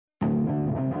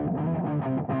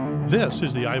This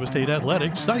is the Iowa State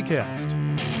Athletics SciCast.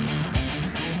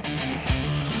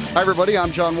 Hi everybody,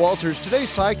 I'm John Walters. Today's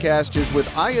SciCast is with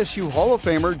ISU Hall of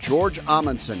Famer George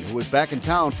Amundson, who is back in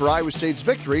town for Iowa State's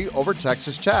victory over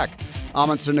Texas Tech.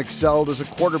 Amundson excelled as a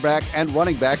quarterback and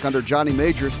running back under Johnny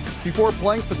Majors before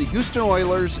playing for the Houston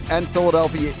Oilers and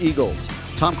Philadelphia Eagles.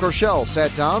 Tom Crochelle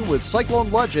sat down with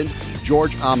Cyclone legend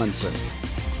George Amundson.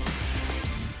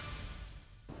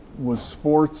 Was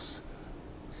sports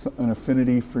an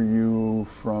affinity for you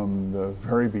from the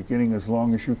very beginning, as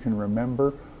long as you can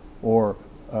remember, or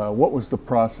what was the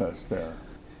process there?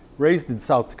 Raised in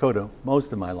South Dakota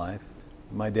most of my life.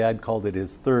 My dad called it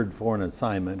his third foreign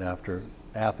assignment after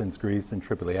Athens, Greece, and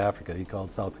Tripoli, Africa. He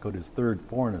called South Dakota his third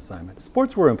foreign assignment.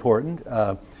 Sports were important.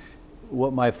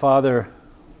 What my father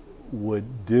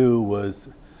would do was,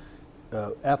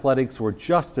 athletics were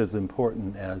just as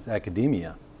important as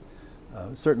academia.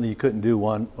 Certainly you couldn't do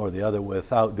one or the other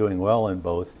without doing well in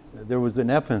both. There was an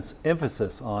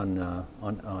emphasis on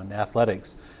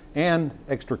athletics and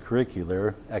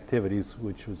extracurricular activities,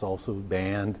 which was also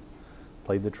band,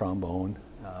 played the trombone.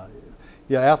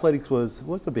 Athletics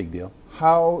was a big deal.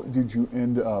 How did you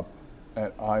end up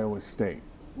at Iowa State?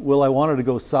 Well, I wanted to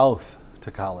go south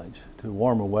to college, to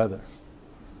warmer weather,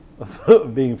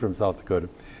 being from South Dakota.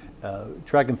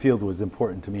 Track and field was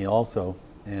important to me also,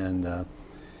 and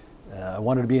I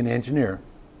wanted to be an engineer.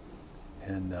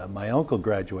 And my uncle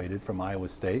graduated from Iowa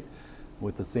State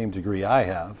with the same degree I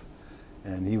have,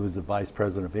 and he was the vice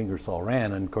president of Ingersoll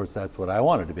Rand, and of course that's what I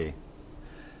wanted to be.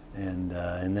 And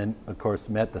then of course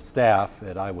met the staff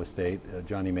at Iowa State,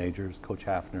 Johnny Majors, Coach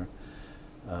Hafner,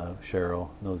 Cheryl,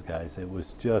 those guys. It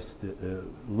was just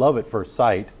love at first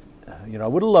sight. I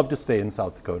would have loved to stay in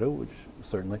South Dakota, which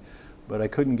certainly, but I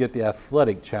couldn't get the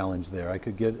athletic challenge there. I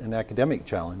could get an academic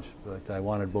challenge, but I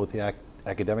wanted both the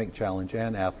academic challenge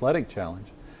and athletic challenge.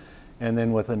 And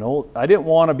then with I didn't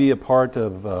want to be a part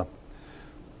of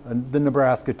the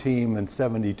Nebraska team in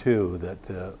 '72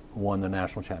 that won the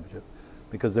national championship,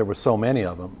 because there were so many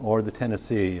of them, or the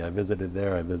Tennessee. I visited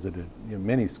there. I visited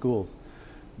many schools,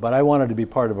 but I wanted to be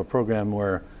part of a program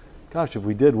where, gosh, if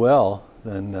we did well,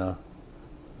 then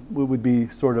we would be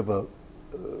sort of a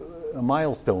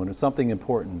milestone or something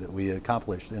important that we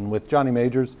accomplished. And with Johnny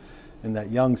Majors and that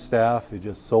young staff, it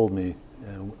just sold me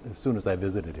as soon as I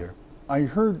visited here. I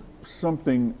heard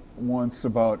something once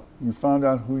about you found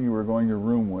out who you were going to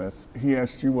room with. He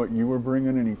asked you what you were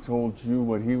bringing, and he told you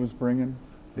what he was bringing?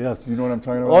 Yes. You know what I'm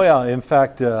talking about? Oh yeah, in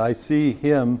fact, I see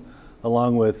him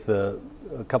along with a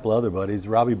couple other buddies,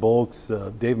 Robbie Bolks,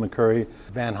 Dave McCurry,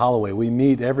 Van Holloway. We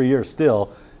meet every year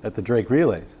still at the Drake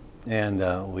Relays,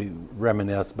 and we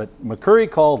reminisce. But McCurry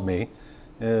called me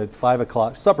at 5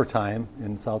 o'clock, supper time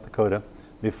in South Dakota,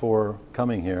 before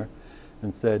coming here,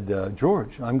 and said,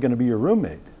 George, I'm going to be your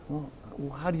roommate. Well,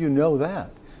 how do you know that?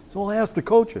 So I'll ask the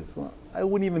coaches. Well, I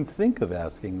wouldn't even think of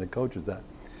asking the coaches that.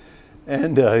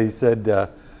 And he said,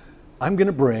 I'm going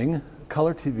to bring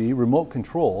color TV, remote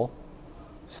control,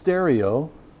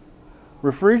 stereo,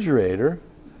 refrigerator,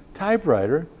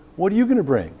 typewriter. What are you going to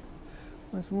bring?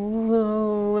 I said,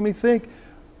 well, let me think.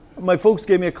 My folks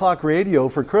gave me a clock radio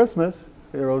for Christmas,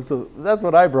 so that's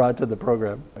what I brought to the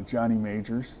program. Johnny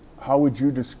Majors, how would you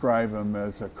describe him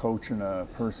as a coach and a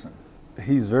person?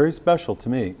 He's very special to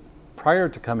me. Prior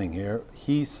to coming here,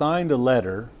 he signed a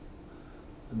letter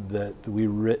that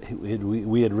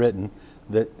we had written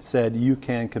that said you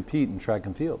can compete in track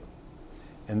and field,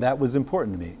 and that was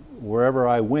important to me. Wherever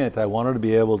I went, I wanted to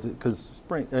be able to, because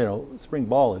spring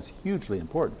ball is hugely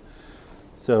important.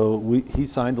 So he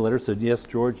signed a letter, said, yes,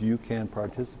 George, you can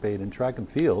participate in track and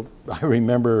field. I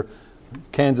remember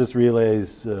Kansas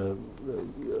relays,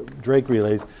 Drake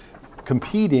relays,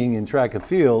 competing in track and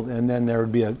field, and then there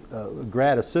would be a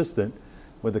grad assistant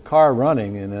with the car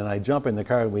running, and then I'd jump in the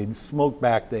car and we'd smoke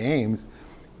back to Ames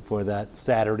for that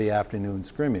Saturday afternoon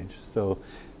scrimmage. So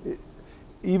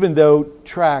even though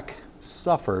track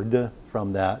suffered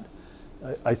from that,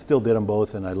 I still did them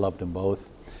both, and I loved them both.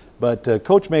 But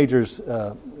Coach Majors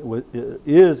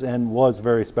is and was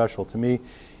very special to me.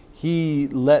 He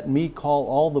let me call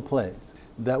all the plays.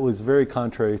 That was very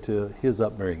contrary to his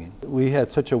upbringing. We had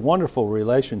such a wonderful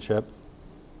relationship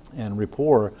and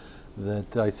rapport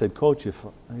that I said, Coach, if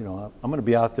I'm going to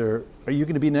be out there, are you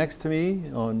going to be next to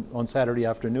me on Saturday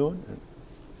afternoon?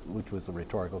 Which was a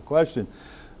rhetorical question,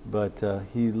 but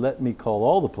he let me call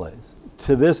all the plays.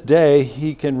 To this day,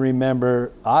 he can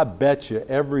remember, I bet you,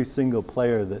 every single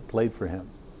player that played for him,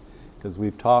 because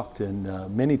we've talked,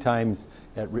 and many times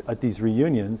at these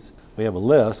reunions, we have a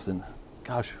list, and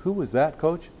gosh, who was that,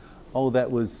 Coach? Oh,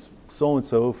 that was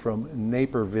so-and-so from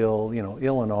Naperville,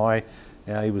 Illinois.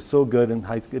 Yeah, he was so good in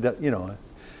high school,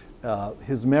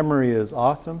 His memory is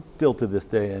awesome, still to this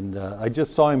day. And I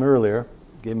just saw him earlier,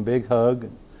 gave him a big hug,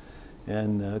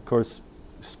 and of course,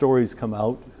 stories come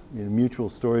out, mutual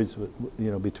stories,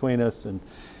 between us.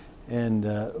 And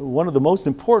one of the most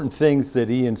important things that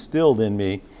he instilled in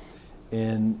me,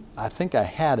 and I think I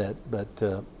had it, but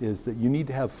is that you need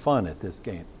to have fun at this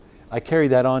game. I carried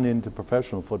that on into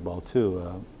professional football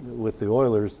too. With the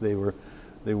Oilers, they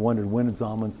wondered, when is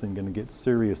Amundsen going to get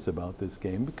serious about this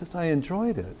game, because I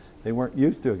enjoyed it. They weren't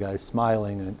used to a guy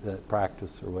smiling at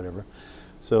practice or whatever.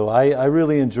 So I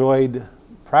really enjoyed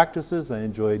practices, I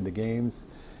enjoyed the games,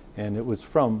 and it was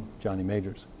from Johnny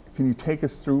Majors. Can you take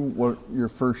us through what your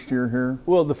first year here?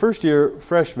 Well, the first year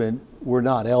freshmen were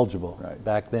not eligible Right.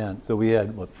 back then. So we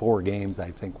had, 4 games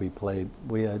I think we played.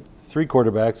 We had 3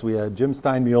 quarterbacks. We had Jim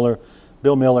Steinmuller,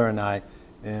 Bill Miller, and I.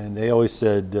 And they always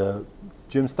said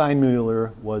Jim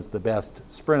Steinmuller was the best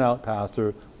sprint out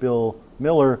passer. Bill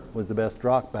Miller was the best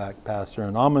drop back passer.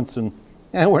 And Amundsen,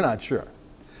 we're not sure.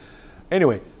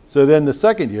 Anyway, so then the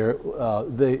second year,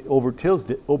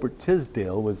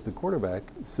 Tisdale was the quarterback.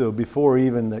 So before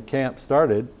even the camp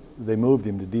started, they moved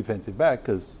him to defensive back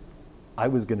because I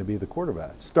was going to be the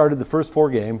quarterback. Started the first 4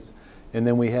 games, and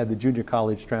then we had the junior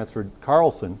college transferred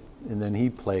Carlson, and then he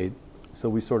played. So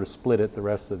we sort of split it the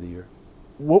rest of the year.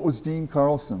 What was Dean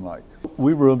Carlson like?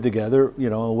 We roomed together,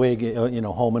 away,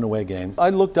 home and away games. I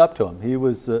looked up to him. He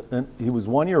was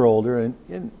 1 year older,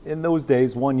 and in those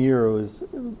days, 1 year was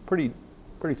pretty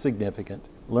significant.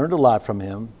 Learned a lot from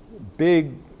him.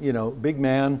 Big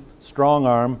man, strong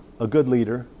arm, a good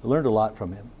leader. Learned a lot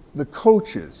from him. The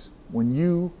coaches, when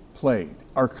you played,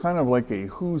 are kind of like a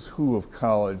who's who of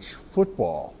college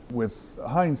football with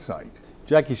hindsight.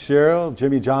 Jackie Sherrill,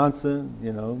 Jimmy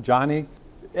Johnson, Johnny.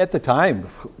 At the time,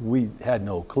 we had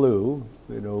no clue.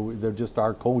 They're just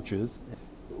our coaches.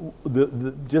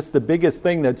 Just the biggest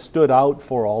thing that stood out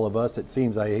for all of us, it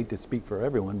seems, I hate to speak for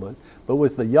everyone, but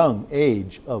was the young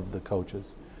age of the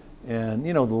coaches. And,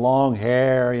 the long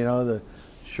hair, the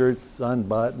shirts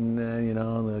unbuttoned,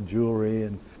 the jewelry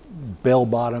and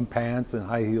bell-bottom pants and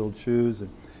high-heeled shoes. And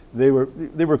they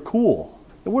were cool.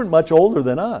 They weren't much older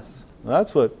than us.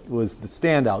 That's what was the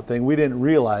standout thing. We didn't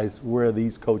realize where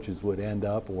these coaches would end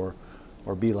up or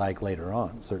be like later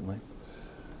on, certainly.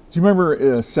 Do you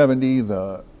remember 70,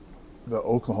 the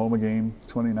Oklahoma game,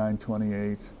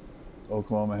 29-28?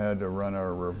 Oklahoma had to run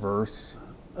a reverse.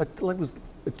 It was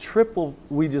a triple.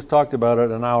 We just talked about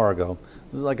it an hour ago.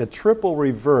 It was like a triple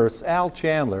reverse. Al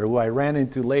Chandler, who I ran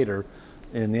into later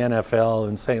in the NFL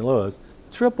in St. Louis,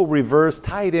 triple reverse,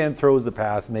 tight end throws the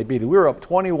pass, and they beat it. We were up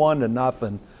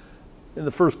 21-0 in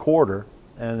the first quarter,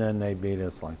 and then they beat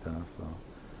us like that. So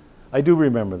I do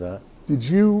remember that. Did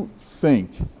you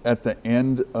think at the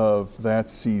end of that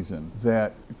season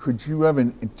could you have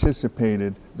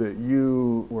anticipated that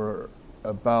you were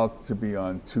about to be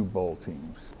on 2 bowl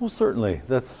teams? Well, certainly.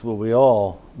 That's what we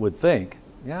all would think.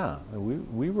 Yeah,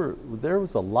 there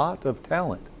was a lot of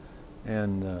talent,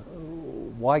 and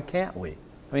why can't we?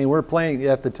 I mean, we're playing,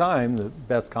 at the time, the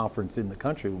best conference in the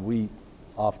country, we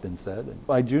often said. And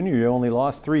by junior year, only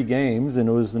lost 3 games, and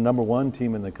it was the number 1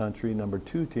 team in the country, number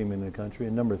 2 team in the country,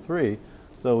 and number 3.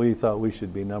 So we thought we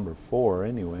should be number 4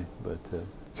 anyway. But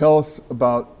tell us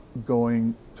about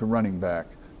going to running back,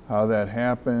 how that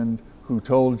happened, who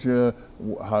told you,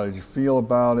 how did you feel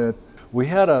about it? We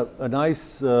had a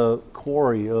nice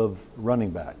quarry of running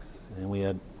backs, and we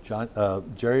had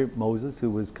Jerry Moses, who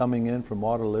was coming in from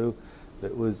Waterloo.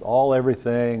 That was all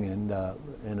everything, and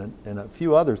a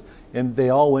few others, and they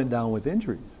all went down with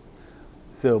injuries.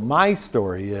 So my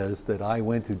story is that I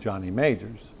went to Johnny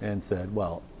Majors and said,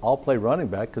 well, I'll play running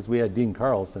back because we had Dean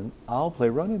Carlson. I'll play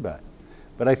running back.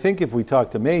 But I think if we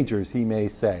talk to Majors, he may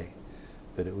say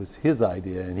that it was his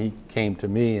idea, and he came to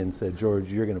me and said,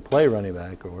 George, you're going to play running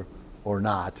back or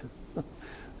not.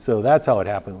 So that's how it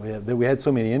happened. We had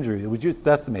so many injuries. It was just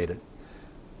estimated.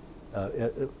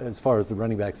 As far as the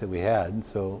running backs that we had, and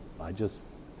so I just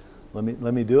let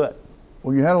me do it.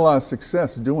 Well, you had a lot of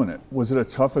success doing it. Was it a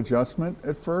tough adjustment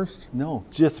at first? No,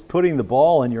 just putting the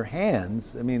ball in your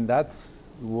hands. I mean, that's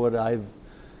what I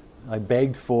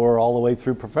begged for all the way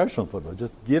through professional football.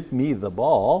 Just give me the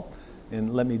ball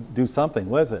and let me do something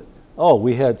with it. Oh,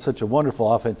 we had such a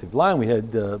wonderful offensive line. We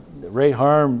had Ray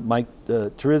Harm, Mike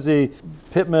Terizzi,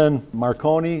 Pittman,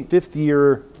 Marconi,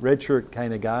 5th-year redshirt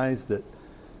kind of guys that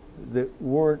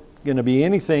weren't going to be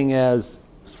anything as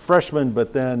freshmen,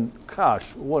 but then,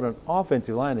 gosh, what an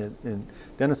offensive line. And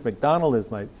Dennis McDonald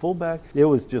is my fullback. It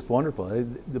was just wonderful.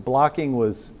 The blocking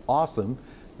was awesome,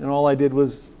 and all I did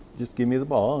was just give me the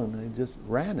ball, and I just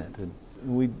ran it. And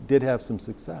we did have some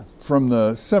success. From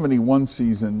the '71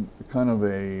 season, kind of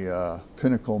a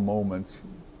pinnacle moment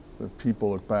that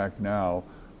people look back now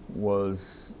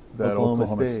was that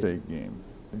Oklahoma State game.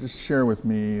 Just share with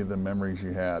me the memories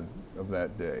you had of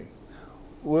that day.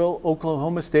 Well,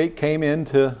 Oklahoma State came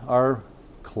into our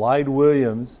Clyde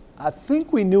Williams. I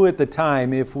think we knew at the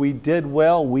time if we did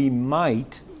well, we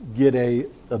might get a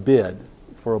bid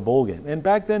for a bowl game. And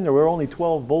back then there were only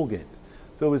 12 bowl games.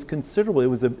 So it was considerable. It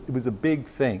was a big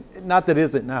thing. Not that it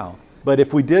isn't now. But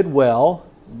if we did well,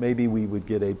 maybe we would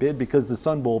get a bid because the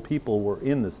Sun Bowl people were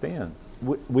in the stands.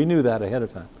 We knew that ahead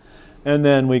of time. And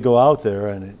then we go out there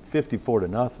and it's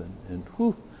 54-0. And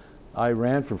whew, I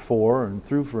ran for 4 and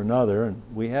threw for another, and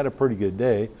we had a pretty good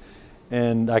day.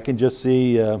 And I can just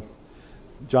see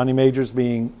Johnny Majors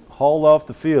being hauled off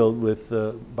the field with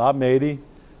Bob Mady,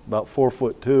 about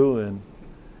 4'2",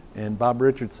 and Bob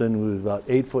Richardson, who was about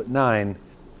 8'9",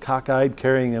 cockeyed,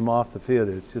 carrying him off the field.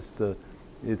 It's just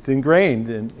it's ingrained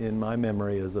in my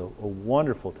memory as a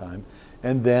wonderful time.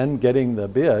 And then getting the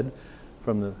bid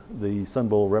from the Sun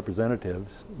Bowl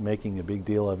representatives, making a big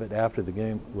deal of it after the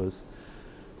game was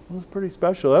pretty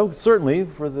special. Certainly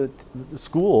for the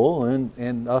school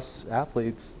and us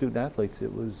athletes, student athletes,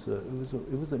 it was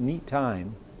a neat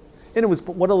time. And it was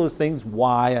one of those things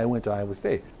why I went to Iowa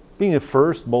State. Being a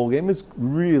first bowl game is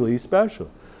really special.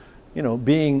 You know,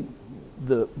 being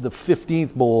the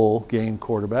 15th bowl game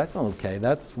quarterback, okay,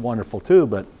 that's wonderful too,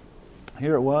 but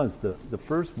here it was, the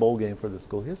first bowl game for the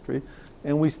school history,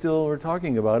 and we still are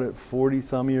talking about it 40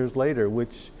 some years later,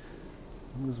 which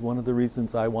was one of the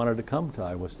reasons I wanted to come to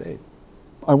Iowa State.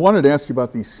 I wanted to ask you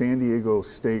about these San Diego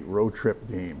State road trip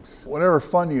games. Whatever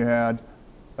fun you had,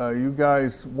 you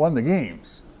guys won the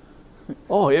games.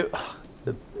 Oh, it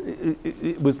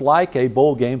was like a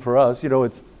bowl game for us. You know,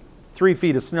 it's 3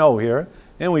 feet of snow here,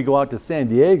 and we go out to San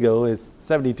Diego, it's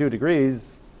 72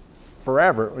 degrees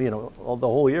forever, you know, the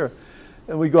whole year.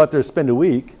 And we go out there, spend a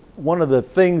week. One of the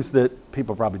things that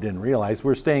people probably didn't realize,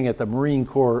 we're staying at the Marine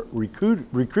Corps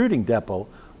recruiting depot.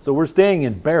 So we're staying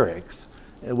in barracks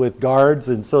with guards,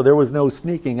 and so there was no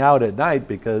sneaking out at night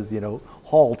because, you know,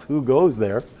 halt, who goes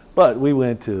there? But we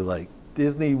went to like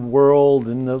Disney World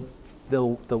and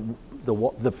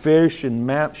the fish and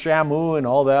Shamu and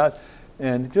all that,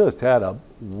 and just had a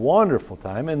wonderful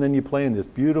time. And then you play in this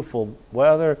beautiful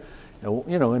weather,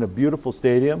 you know, in a beautiful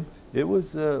stadium. It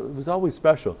was always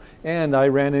special. And I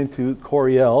ran into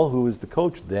Coryell, who was the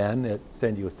coach then at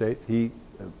San Diego State. He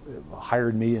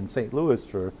hired me in St. Louis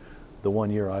for the 1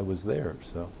 year I was there.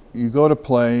 So you go to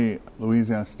play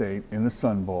Louisiana State in the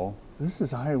Sun Bowl. This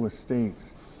is Iowa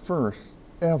State's first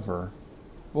ever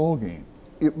bowl game.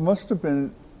 It must have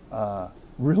been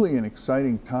really an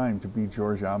exciting time to be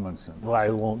George Amundson. Well, I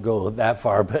won't go that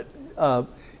far, but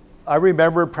I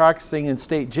remember practicing in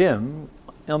State Gym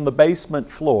on the basement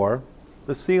floor.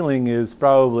 The ceiling is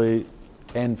probably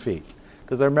 10 feet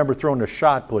because I remember throwing a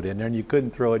shot put in there and you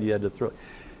couldn't throw it, you had to throw it.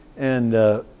 And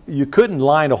you couldn't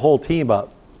line a whole team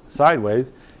up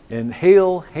sideways. And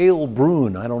Hale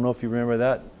Brune, I don't know if you remember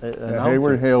that.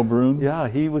 Hayward Hale Brune? Yeah,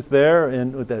 he was there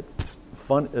and with that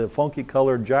funky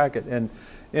colored jacket. And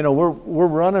you know, we're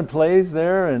running plays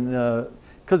there, and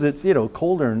because it's, you know,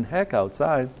 colder than heck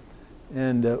outside,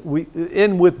 and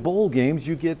with bowl games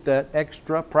you get that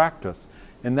extra practice,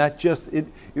 and that just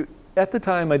at the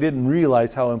time I didn't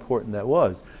realize how important that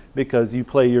was, because you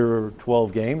play your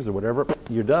 12 games or whatever,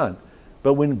 you're done.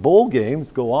 But when bowl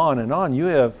games go on and on, you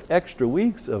have extra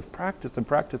weeks of practice and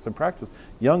practice and practice.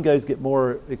 Young guys get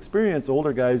more experience,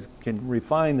 older guys can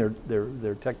refine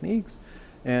their techniques.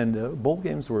 And bowl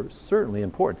games were certainly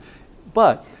important.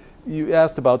 But you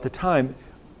asked about the time.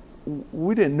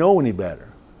 We didn't know any better.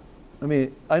 I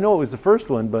mean, I know it was the first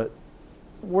one, but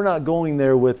we're not going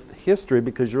there with history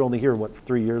because you're only here, what,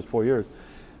 3 years, 4 years.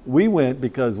 We went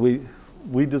because we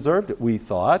deserved it, we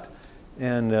thought.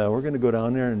 And we're going to go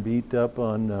down there and beat up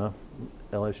on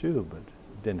LSU. But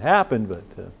it didn't happen, but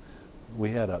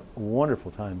we had a wonderful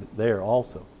time there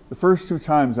also. The first 2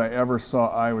 times I ever saw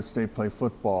Iowa State play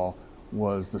football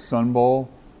was the Sun Bowl.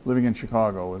 Living in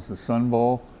Chicago was the Sun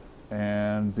Bowl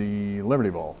and the Liberty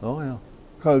Bowl. Oh yeah.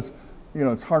 Because, you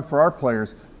know, it's hard for our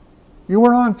players. You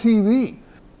were on TV,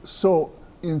 so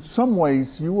in some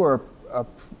ways you were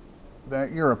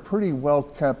you're a pretty well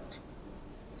kept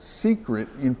secret,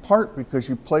 in part because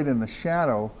you played in the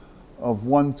shadow of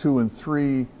 1, 2, and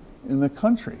 3 in the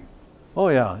country. Oh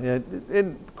yeah,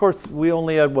 and of course we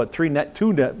only had what, 3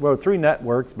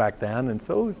 networks back then, and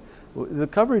so the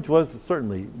coverage was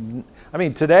certainly. I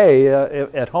mean, today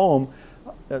at home,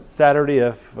 Saturday,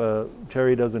 if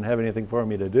Terry doesn't have anything for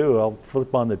me to do, I'll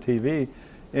flip on the TV,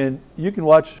 and you can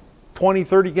watch 20,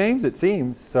 30 games, it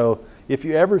seems. So if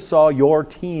you ever saw your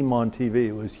team on TV,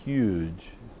 it was huge.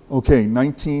 Okay,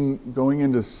 19 going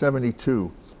into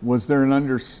 72. Was there an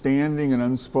understanding, an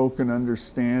unspoken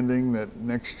understanding that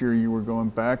next year you were going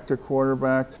back to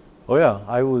quarterback? Oh yeah,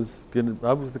 I was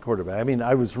the quarterback. I mean,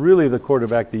 I was really the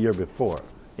quarterback the year before,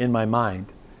 in my mind,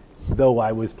 though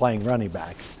I was playing running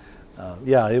back.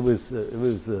 Yeah, it was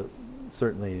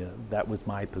certainly that was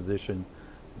my position.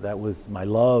 That was my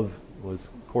love,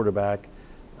 was quarterback.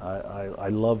 I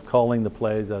love calling the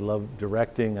plays. I love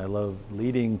directing. I love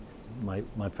leading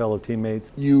my fellow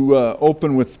teammates. You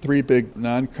open with 3 big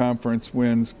non-conference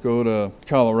wins, go to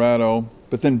Colorado,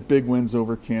 but then big wins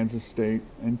over Kansas State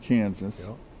and Kansas.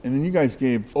 Yep. And then you guys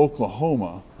gave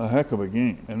Oklahoma a heck of a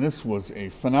game. And this was a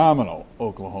phenomenal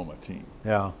Oklahoma team.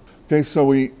 Yeah. Okay, so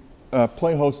we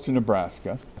play host to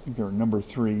Nebraska. I think they were number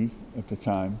 3 at the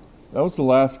time. That was the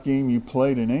last game you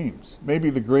played in Ames. Maybe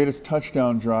the greatest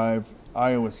touchdown drive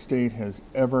Iowa State has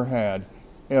ever had,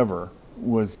 ever,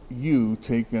 was you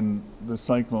taking the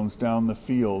Cyclones down the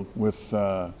field with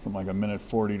something like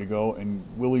 1:40 to go, and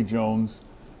Willie Jones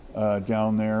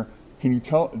down there. Can you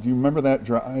do you remember that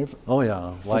drive? Oh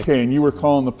yeah. Okay, and you were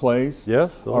calling the plays?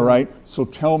 Yes. All right, so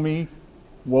tell me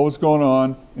what was going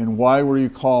on and why were you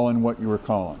calling what you were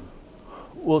calling?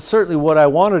 Well, certainly what I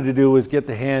wanted to do was get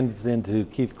the hands into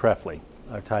Keith Krefli,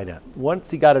 our tight end. Once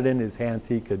he got it in his hands,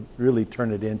 he could really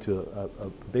turn it into a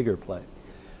bigger play.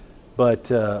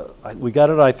 But we got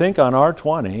it, I think, on our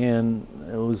 20, and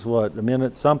it was, what, a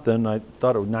minute something. I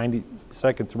thought it was 90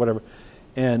 seconds or whatever.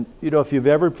 And, you know, if you've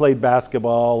ever played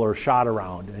basketball or shot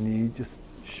around and you just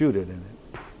shoot it and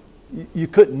you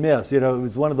couldn't miss, you know, it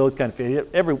was one of those kind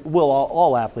of,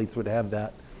 all athletes would have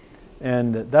that.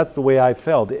 And that's the way I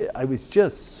felt. I was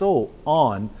just so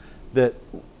on that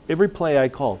every play I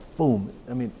called, boom.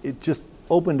 I mean, it just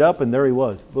opened up and there he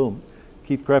was, boom.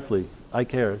 Keith Krefli,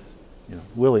 Ike Harris, you know,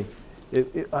 Willie.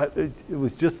 It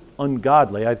was just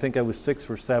ungodly. I think I was 6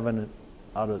 for 7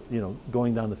 out of, you know,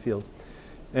 going down the field.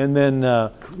 And then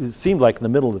it seemed like in the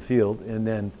middle of the field, and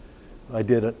then I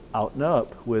did it out and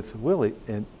up with Willie,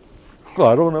 and well,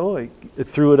 I don't know, I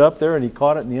threw it up there and he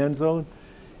caught it in the end zone,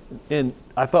 and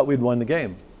I thought we'd won the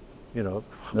game, you know.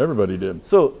 Everybody did.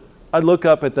 So I look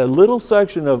up at the little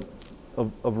section of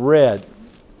red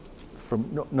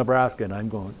from Nebraska, and I'm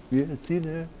going, yeah, see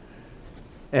there?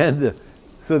 And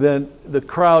so then the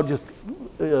crowd just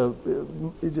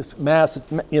mass,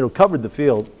 you know, covered the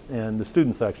field and the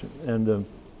student section, and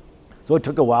so it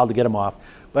took a while to get them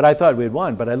off. But I thought we'd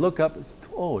won. But I look up, it's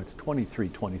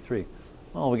 23-23.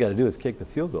 All we got to do is kick the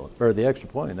field goal or the extra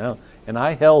point now. And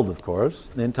I held, of course.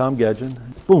 Then Tom Gedgen,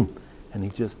 boom, and he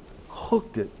just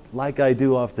hooked it like I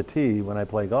do off the tee when I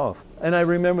play golf. And I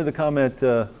remember the comment,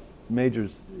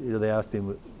 Majors, you know, they asked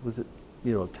him, was it,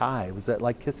 you know, Ty, was that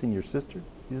like kissing your sister?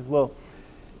 He says, well,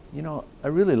 you know, I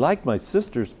really liked my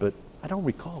sisters, but I don't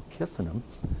recall kissing them.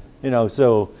 You know,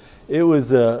 so it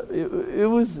was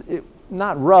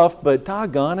not rough, but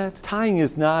doggone it, tying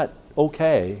is not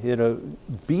okay. You know,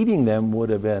 beating them would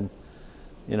have been,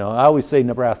 you know, I always say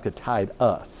Nebraska tied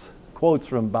us. Quotes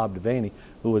from Bob Devaney,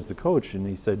 who was the coach, and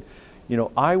he said, you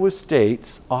know, Iowa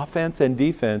State's offense and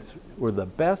defense were the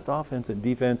best offense and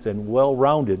defense and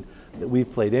well-rounded that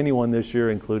we've played anyone this year,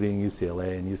 including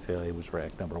UCLA, and UCLA was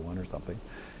ranked number 1 or something.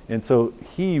 And so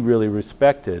he really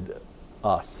respected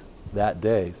us that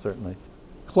day, certainly.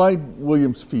 Clyde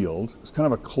Williams Field is kind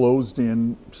of a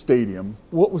closed-in stadium.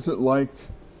 What was it like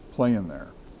playing there?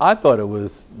 I thought it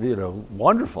was, you know,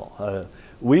 wonderful.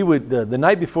 We would, the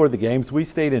night before the games, we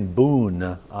stayed in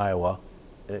Boone, Iowa,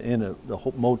 in a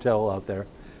motel out there.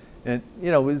 And,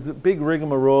 you know, it was a big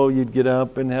rigmarole. You'd get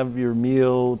up and have your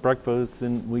meal, breakfast,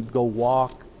 and we'd go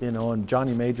walk, you know, and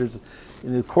Johnny Majors,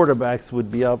 and the quarterbacks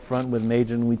would be out front with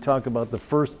Major, and we'd talk about the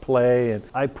first play. And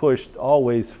I pushed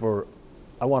always for,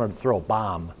 I wanted to throw a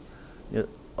bomb, you know,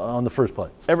 on the first play.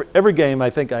 Every game I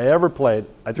think I ever played,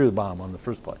 I threw the bomb on the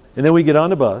first play. And then we get on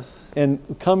the bus and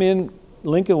come in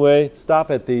Lincoln Way, stop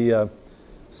at the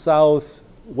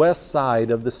southwest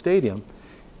side of the stadium.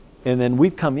 And then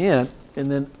we'd come in,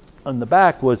 and then on the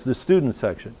back was the student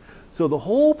section. So the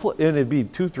whole and it'd be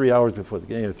 2-3 hours before the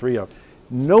game, or 3 hours.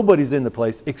 Nobody's in the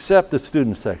place except the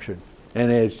student section,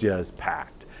 and it's just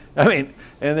packed. I mean,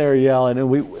 and they're yelling, and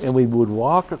we would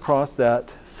walk across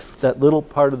that little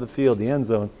part of the field, the end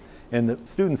zone, and the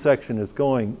student section is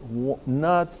going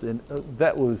nuts, and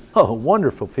that was a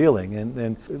wonderful feeling,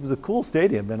 and it was a cool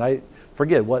stadium, and I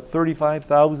forget what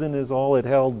 35,000 is all it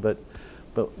held, but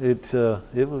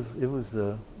it was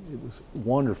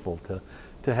wonderful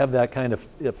to have that kind of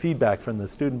feedback from the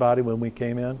student body when we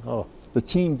came in. Oh, the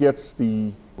team gets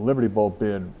the Liberty Bowl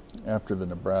bid after the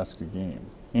Nebraska game.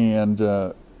 And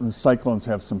the Cyclones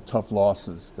have some tough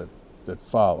losses that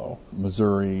follow.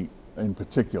 Missouri in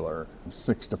particular,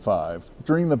 6-5.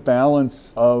 During the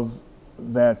balance of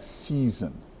that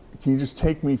season, can you just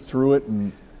take me through it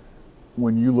and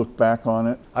when you look back on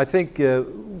it? I think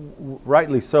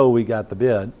rightly so we got the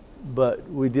bid, but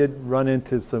we did run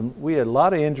into we had a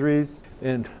lot of injuries,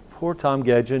 and poor Tom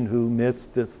Gedgen, who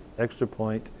missed the extra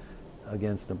point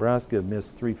against Nebraska,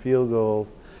 missed 3 field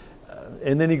goals,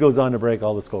 and then he goes on to break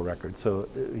all the school records. So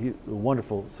a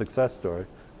wonderful success story.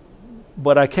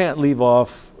 But I can't leave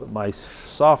off my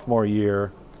sophomore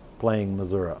year playing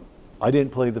Missouri. I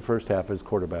didn't play the first half as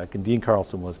quarterback, and Dean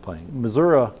Carlson was playing.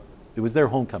 Missouri, it was their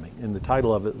homecoming, and the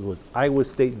title of it was Iowa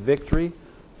State Victory,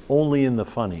 Only in the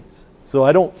Funnies. So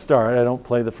I don't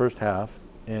play the first half,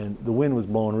 and the wind was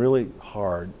blowing really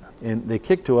hard, and they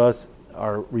kicked to us.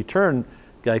 Our return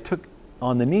guy took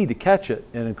on the knee to catch it,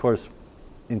 and of course,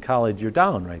 in college, you're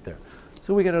down right there.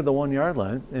 So we get to the 1-yard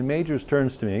line, and Majors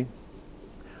turns to me,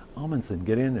 Amundsen,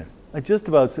 get in there. I just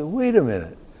about said, wait a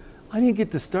minute. I didn't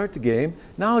get to start the game.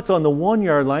 Now it's on the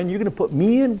 1-yard line. You're going to put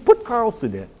me in? Put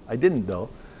Carlson in. I didn't, though.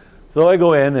 So I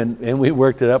go in, and we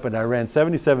worked it up, and I ran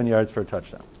 77 yards for a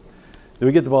touchdown. Then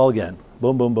we get the ball again.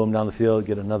 Boom, boom, boom, down the field,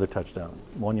 get another touchdown,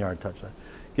 1-yard touchdown.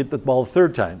 Get the ball the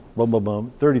third time, boom, boom,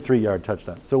 boom, 33-yard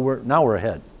touchdown. So now we're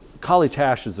ahead. College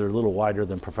hashes are a little wider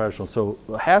than professional, so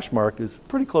a hash mark is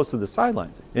pretty close to the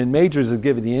sidelines. And Majors is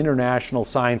giving the international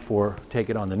sign for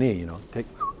take it on the knee, take,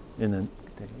 and then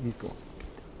he's going.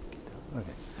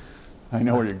 Okay. I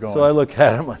know where you're going. So I look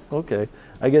at him, like, okay.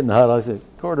 I get in the huddle, I say,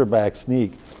 quarterback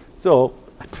sneak. So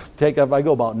take up, I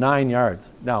go about 9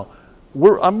 yards. Now,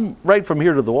 I'm right from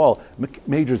here to the wall.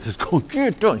 Majors is going,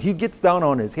 get down. He gets down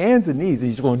on his hands and knees,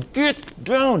 and he's going, get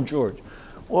down, George.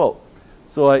 Whoa.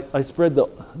 So I spread the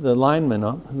linemen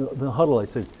up, the huddle. I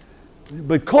said,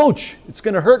 but coach, it's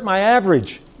going to hurt my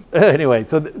average. Anyway,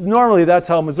 so normally that's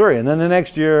how Missouri. And then the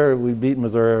next year we beat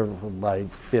Missouri by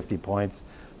 50 points.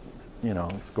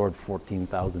 Scored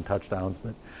 14,000 touchdowns.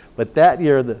 But that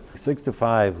year, the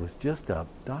 6-5 was just a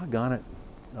doggone it,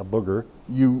 a booger.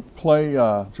 You play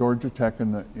Georgia Tech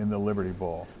in the Liberty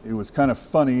Bowl. It was kind of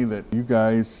funny that you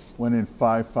guys went in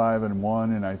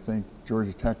 5-5-1, and I think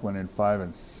Georgia Tech went in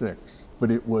 5-6. But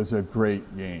it was a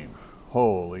great game.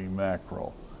 Holy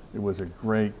mackerel! It was a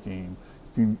great game.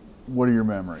 What are your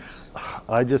memories?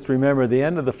 I just remember the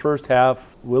end of the first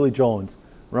half. Willie Jones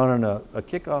running a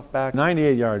kickoff back,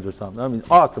 98 yards or something. I mean,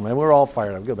 awesome, and we're all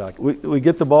fired up. Go back. We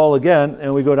get the ball again,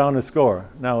 and we go down to score.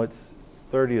 Now it's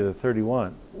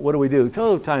 30-31. What do we do?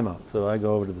 Oh, timeout. So I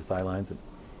go over to the sidelines, and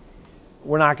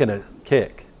we're not going to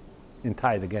kick and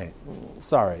tie the game.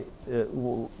 Sorry,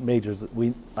 Majors.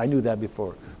 I knew that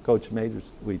before Coach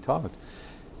Majors. We talked,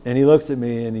 and he looks at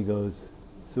me and he goes,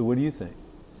 "So what do you think?"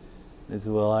 I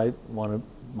said, "Well,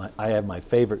 I have my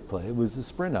favorite play. It was a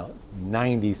sprint out,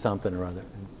 90-something or other."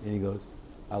 And he goes,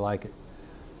 "I like it."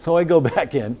 So I go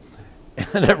back in,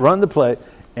 and I run the play,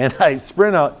 and I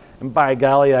sprint out. And by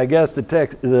golly, I guess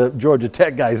the Georgia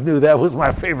Tech guys knew that was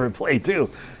my favorite play too.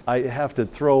 I have to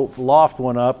loft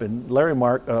one up, and Larry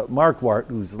Marquardt,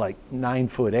 who's like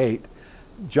 9'8",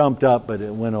 jumped up, but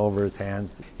it went over his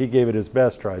hands. He gave it his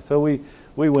best try. So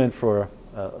we went for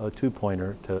a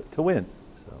 2-pointer to win.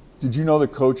 So. Did you know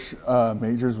that Coach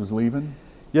Majors was leaving?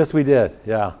 Yes, we did.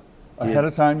 Yeah. Ahead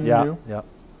of time, you knew? Yeah.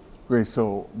 Great.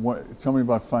 So tell me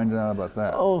about finding out about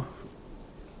that. Oh,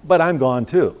 but I'm gone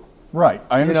too. Right,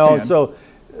 I understand.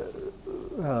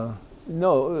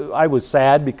 No, I was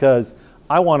sad because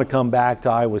I want to come back to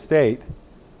Iowa State,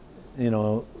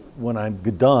 when I'm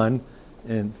done,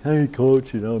 and hey,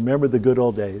 coach, remember the good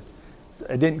old days. So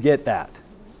I didn't get that,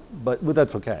 but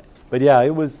that's okay. But yeah,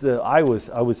 it was. I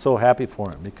was so happy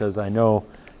for him because I know,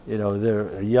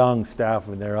 they're a young staff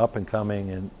and they're up and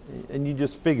coming, and you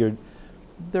just figured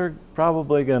they're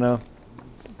probably gonna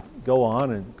go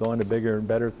on and go into bigger and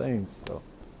better things. So.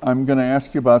 I'm going to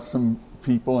ask you about some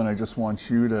people, and I just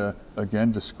want you to,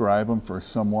 again, describe them for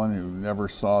someone who never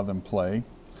saw them play.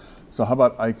 So how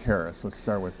about Ike Harris? Let's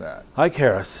start with that. Ike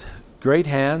Harris, great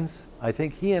hands. I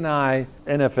think he and I,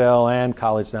 NFL and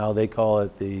college now, they call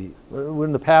it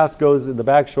when the pass goes in the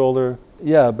back shoulder.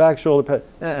 Yeah, back shoulder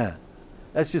pass.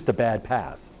 That's just a bad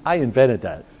pass. I invented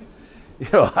that.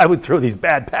 I would throw these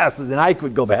bad passes, and Ike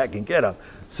would go back and get them.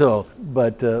 So,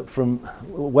 but from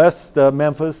West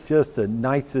Memphis, just the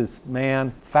nicest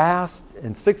man, fast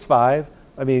and 6'5".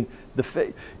 I mean,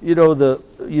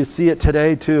 you see it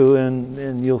today too,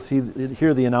 and you'll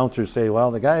hear the announcers say, "Well,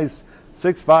 the guy's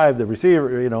 6'5", the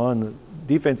receiver, and the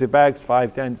defensive back's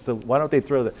 5'10". So why don't they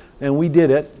throw that? And we did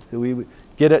it. So we would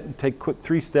get it and take quick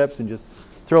 3 steps and just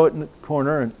throw it in the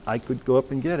corner, and I could go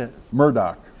up and get it.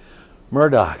 Murdoch.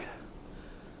 Murdoch.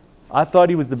 I thought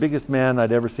he was the biggest man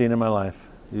I'd ever seen in my life.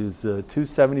 He was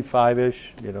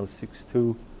 275-ish,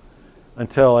 6'2",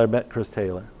 until I met Chris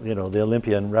Taylor, the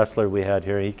Olympian wrestler we had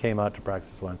here. He came out to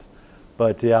practice once.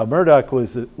 But yeah, Murdoch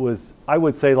was I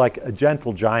would say like a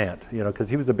gentle giant, because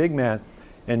he was a big man,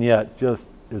 and yet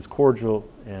just as cordial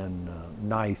and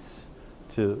nice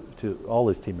to all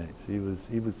his teammates. He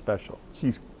was special.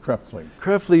 Keith Krepfle.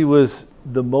 Krepfle was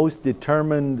the most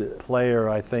determined player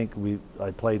I think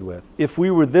I played with. If we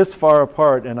were this far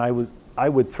apart, and I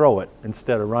would throw it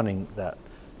instead of running that,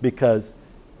 because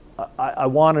I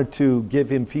wanted to give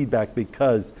him feedback,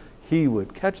 because he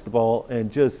would catch the ball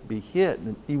and just be hit,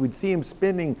 and you would see him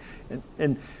spinning,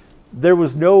 and there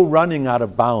was no running out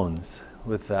of bounds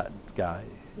with that guy.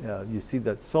 You see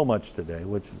that so much today,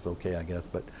 which is okay, I guess,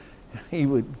 but he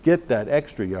would get that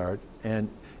extra yard, and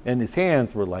his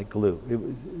hands were like glue. It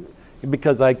was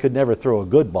because I could never throw a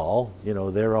good ball.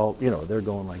 They're all, they're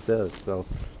going like this. So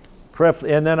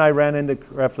Krepfle, and then I ran into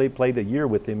Krepfle, played a year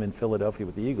with him in Philadelphia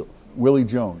with the Eagles. Willie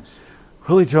Jones.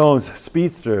 Willie Jones,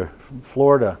 speedster from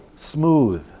Florida,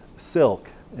 smooth, silk,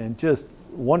 and just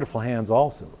wonderful hands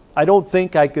also. I don't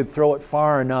think I could throw it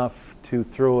far enough to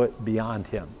throw it beyond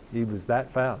him. He was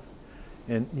that fast.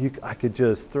 And I could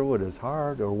just throw it as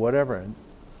hard or whatever, and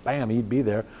bam, he'd be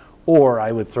there. Or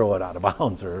I would throw it out of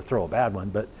bounds or throw a bad one.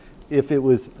 But if it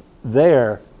was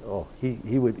there,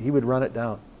 he would run it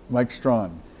down. Mike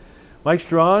Strawn. Mike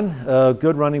Strawn,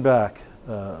 good running back.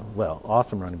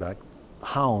 Awesome running back.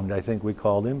 Hound, I think we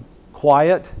called him.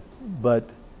 Quiet, but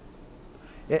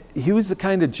he was the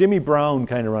kind of Jimmy Brown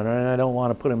kind of runner, and I don't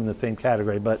want to put him in the same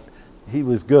category, but he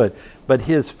was good. But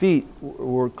his feet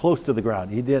were close to the ground.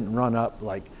 He didn't run up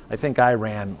like, I think I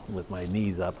ran with my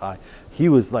knees up high. He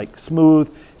was like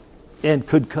smooth and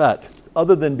could cut.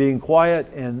 Other than being quiet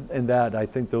and that, I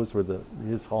think those were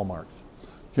his hallmarks.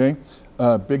 Okay,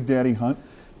 Big Daddy Hunt.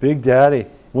 Big Daddy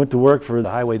went to work for the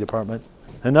highway department.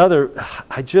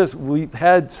 We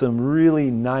had some really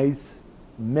nice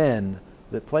men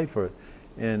that played for it.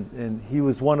 And he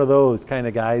was one of those kind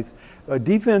of guys.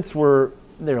 Defense were,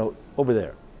 over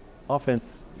there.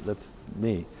 Offense, that's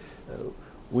me.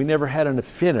 We never had an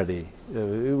affinity.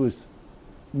 It was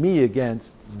me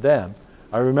against them.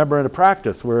 I remember in a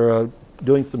practice we're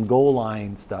doing some goal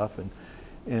line stuff,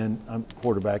 and I'm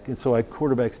quarterback, and so I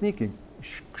quarterback sneak, and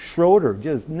Schroeder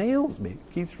just nails me,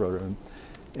 Keith Schroeder,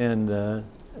 and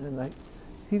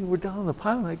we're down the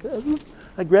pile, and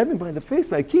I grabbed him by the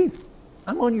face, like, Keith,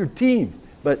 I'm on your team.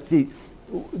 But see,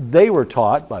 they were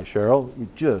taught by Cheryl, you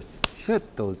just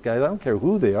hit those guys. I don't care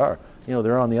who they are.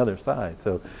 They're on the other side.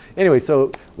 So anyway,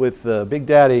 so with Big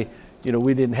Daddy,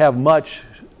 we didn't have much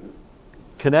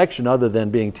connection other than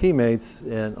being teammates,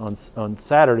 and on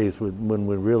Saturdays when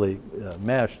we really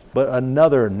meshed. But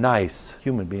another nice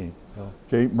human being.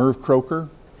 Okay, Merv Croker.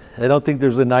 I don't think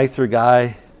there's a nicer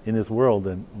guy in this world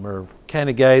than Merv. Kind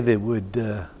of guy that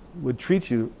would treat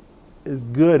you as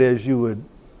good as you would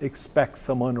expect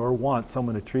someone or want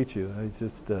someone to treat you. It's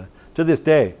just to this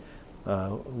day,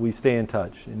 we stay in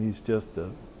touch, and he's just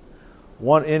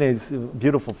one in his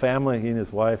beautiful family. He and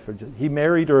his wife he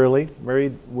married early,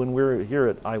 married when we were here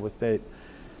at Iowa State,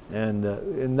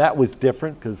 and that was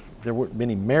different because there weren't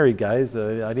many married guys.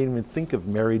 I didn't even think of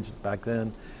marriage back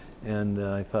then, and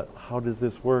I thought, how does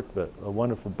this work? But a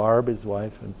wonderful Barb, his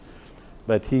wife,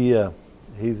 but he's a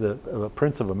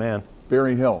prince of a man.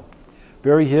 Barry Hill.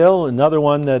 Barry Hill, another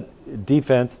one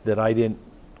defense that I didn't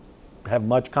have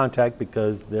much contact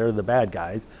because they're the bad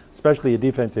guys, especially a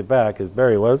defensive back, as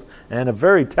Barry was, and a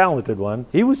very talented one.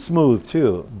 He was smooth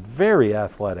too, very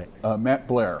athletic. Matt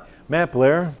Blair. Matt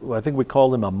Blair, I think we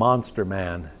called him a monster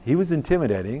man. He was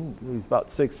intimidating. He's about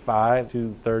 6'5",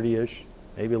 230-ish,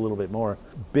 maybe a little bit more.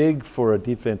 Big for a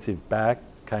defensive back,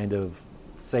 kind of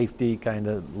safety, kind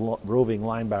of roving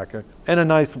linebacker, and a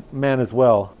nice man as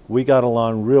well. We got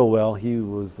along real well. He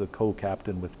was a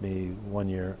co-captain with me one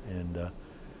year, and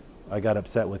I got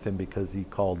upset with him because he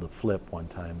called the flip one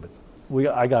time,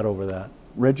 but I got over that.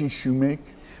 Reggie Shoemake.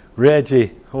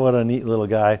 Reggie, what a neat little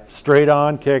guy. Straight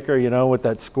on kicker, with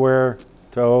that square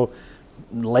toe,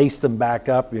 laced them back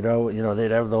up, they'd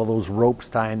have all those ropes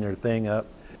tying their thing up.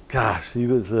 Gosh, he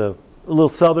was a little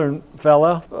southern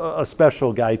fella, a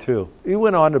special guy too. He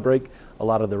went on to break a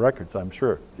lot of the records, I'm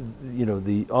sure.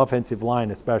 The offensive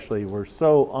line especially were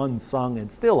so unsung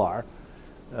and still are.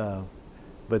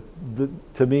 But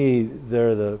to me,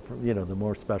 they're the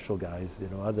more special guys.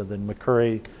 Other than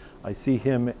McCurry, I see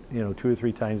him 2 or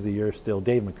 3 times a year still.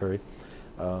 Dave McCurry,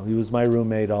 he was my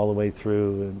roommate all the way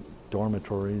through in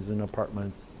dormitories and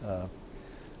apartments.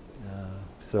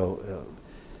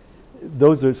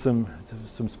 those are some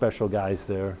special guys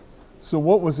there. So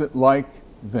what was it like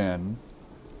then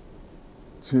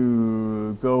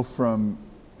to go from,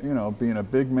 being a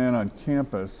big man on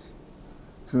campus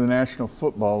to the National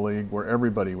Football League where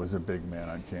everybody was a big man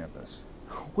on campus?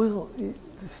 Well,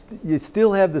 you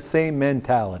still have the same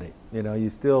mentality.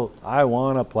 I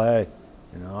want to play.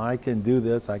 I can do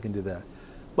this, I can do that.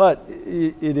 But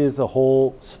it is a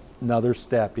whole another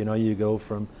step. You go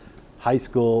from high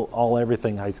school,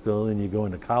 everything high school, and you go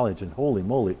into college, and holy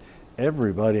moly,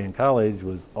 everybody in college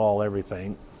was all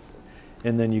everything.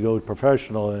 And then you go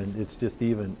professional, and it's just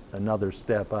even another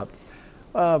step up.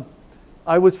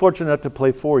 I was fortunate enough to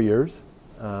play 4 years.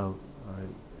 I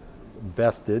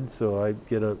vested, so I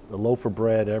get a loaf of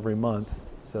bread every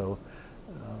month. So,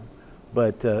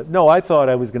 no, I thought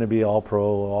I was going to be all pro,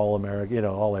 all American,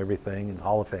 all everything, and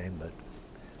Hall of Fame, but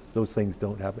those things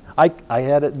don't happen. I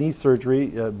had a knee surgery,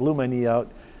 blew my knee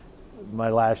out my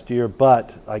last year,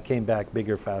 but I came back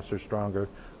bigger, faster, stronger.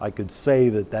 I could say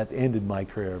that ended my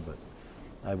career, but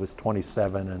I was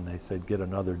 27, and they said, get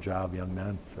another job, young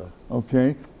man. So.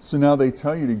 Okay, so now they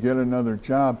tell you to get another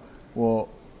job. Well,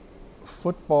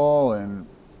 football and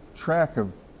track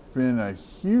have been a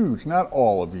huge, not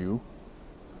all of you,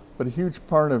 but a huge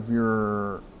part of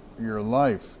your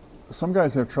life. Some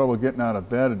guys have trouble getting out of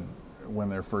bed when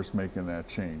they're first making that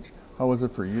change. How was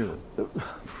it for you?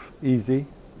 Easy.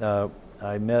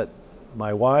 I met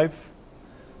my wife,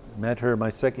 met her my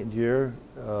second year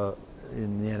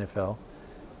in the NFL,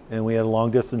 and we had a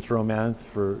long distance romance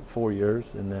for 4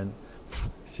 years, and then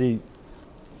she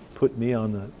put me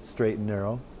on the straight and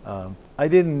narrow. I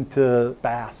didn't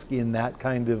bask in that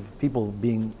kind of people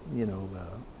being,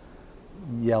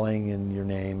 yelling in your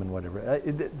name and whatever.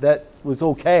 That was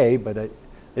okay, but I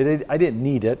didn't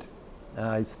need it.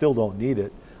 I still don't need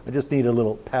it. I just need a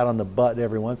little pat on the butt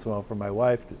every once in a while from my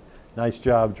wife. Nice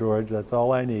job, George. That's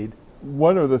all I need.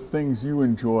 What are the things you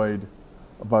enjoyed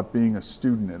about being a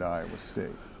student at Iowa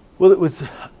State? Well, it was,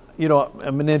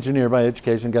 I'm an engineer by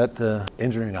education, got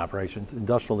engineering operations,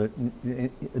 industrial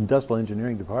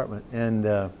engineering department. And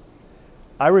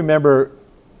I remember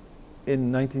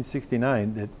in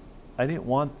 1969 that I didn't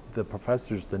want the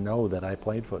professors to know that I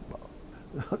played football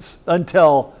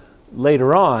until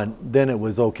later on. Then it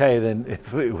was okay, then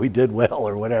if we did well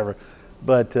or whatever.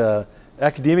 But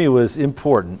academia was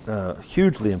important,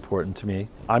 hugely important to me.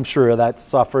 I'm sure that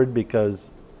suffered because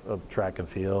of track and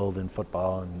field and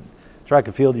football. And track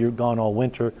and field, you're gone all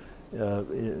winter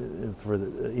for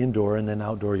the indoor, and then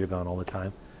outdoor you're gone all the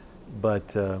time.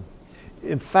 But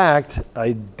in fact,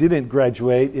 I didn't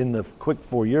graduate in the quick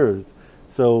 4 years.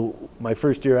 So my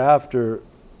first year after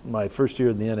my first year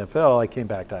in the NFL, I came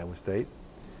back to Iowa State,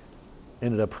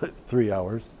 ended up with 3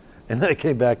 hours, and then I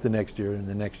came back the next year and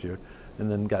the next year,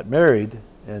 and then got married,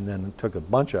 and then took a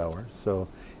bunch of hours. So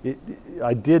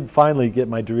I did finally get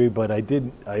my degree, but I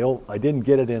didn't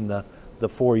get it in the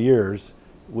 4 years,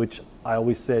 which I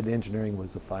always said engineering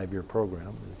was a 5-year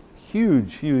program.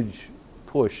 Huge, huge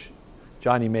push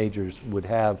Johnny Majors would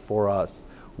have for us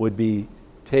would be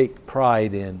take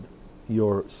pride in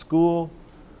your school,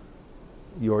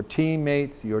 your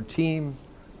teammates, your team,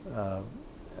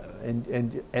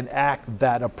 and act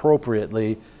that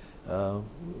appropriately.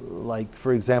 Like,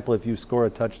 for example, if you score a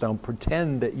touchdown,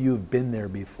 pretend that you've been there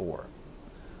before.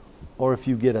 Or if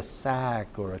you get a sack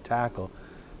or a tackle,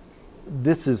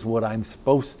 this is what I'm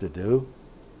supposed to do.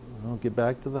 I'll get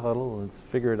back to the huddle, let's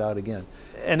figure it out again.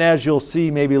 And as you'll see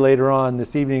maybe later on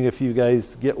this evening, if you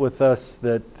guys get with us,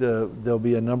 that there'll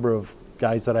be a number of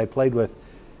guys that I played with,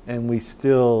 and we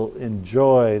still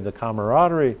enjoy the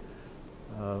camaraderie.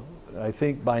 I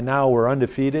think by now we're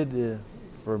undefeated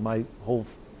for my whole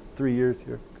 3 years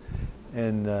here.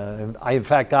 And I, in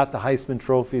fact, got the Heisman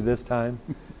Trophy this time.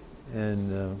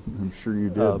 And I'm sure you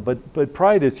did. But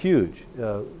pride is huge.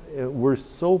 We're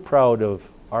so proud of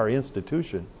our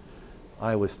institution,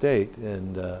 Iowa State,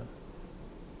 and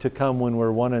to come when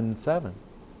we're 1-7,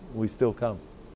 we still come.